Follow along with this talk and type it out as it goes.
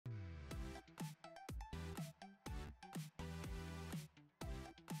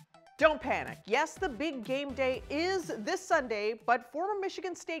Don't panic. Yes, the big game day is this Sunday, but former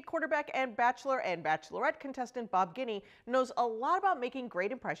Michigan State quarterback and Bachelor and Bachelorette contestant Bob Guiney knows a lot about making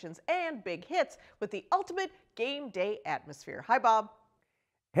great impressions and big hits with the ultimate game day atmosphere. Hi, Bob.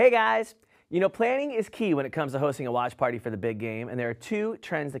 Hey guys! You know, planning is key when it comes to hosting a watch party for the big game, and there are two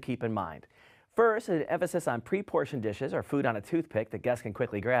trends to keep in mind. First is an emphasis on pre-portioned dishes or food on a toothpick that guests can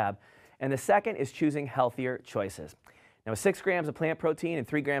quickly grab, and the second is choosing healthier choices. Now, with 6 grams of plant protein and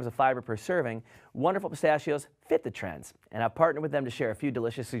 3 grams of fiber per serving, Wonderful Pistachios fit the trends, and I've partnered with them to share a few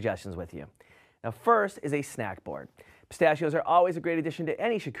delicious suggestions with you. Now, first is a snack board. Pistachios are always a great addition to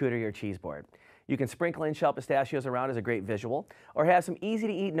any charcuterie or cheese board. You can sprinkle in shell pistachios around as a great visual, or have some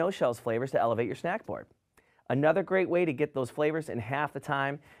easy-to-eat no-shells flavors to elevate your snack board. Another great way to get those flavors in half the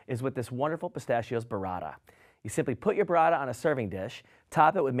time is with this Wonderful Pistachios burrata. You simply put your burrata on a serving dish,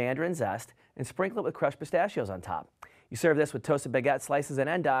 top it with mandarin zest, and sprinkle it with crushed pistachios on top. You serve this with toasted baguette slices and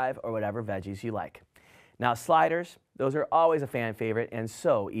endive or whatever veggies you like. Now sliders, those are always a fan favorite and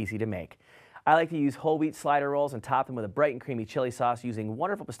so easy to make. I like to use whole wheat slider rolls and top them with a bright and creamy chili sauce using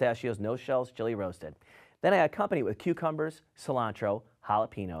Wonderful Pistachios No Shells Chili Roasted. Then I accompany it with cucumbers, cilantro,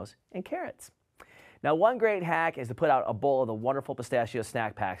 jalapenos, and carrots. Now one great hack is to put out a bowl of the Wonderful Pistachio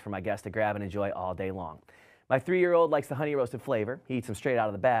snack packs for my guests to grab and enjoy all day long. My 3-year-old likes the honey roasted flavor. He eats them straight out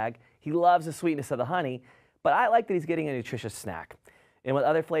of the bag. He loves the sweetness of the honey, but I like that he's getting a nutritious snack. And with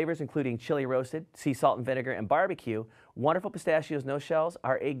other flavors, including chili roasted, sea salt and vinegar, and barbecue, Wonderful Pistachios No Shells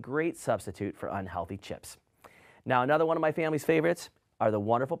are a great substitute for unhealthy chips. Now, another one of my family's favorites are the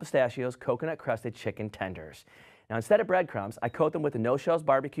Wonderful Pistachios Coconut Crusted Chicken Tenders. Now, instead of breadcrumbs, I coat them with the No Shells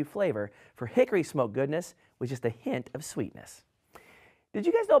barbecue flavor for hickory smoked goodness with just a hint of sweetness. Did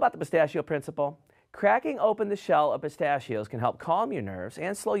you guys know about the pistachio principle? Cracking open the shell of pistachios can help calm your nerves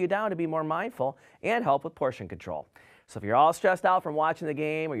and slow you down to be more mindful and help with portion control. So if you're all stressed out from watching the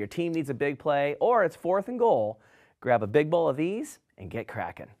game or your team needs a big play or it's 4th and goal, grab a big bowl of these and get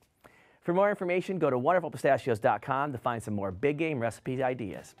cracking. For more information, go to wonderfulpistachios.com to find some more big game recipe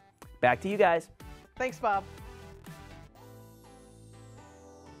ideas. Back to you guys. Thanks, Bob.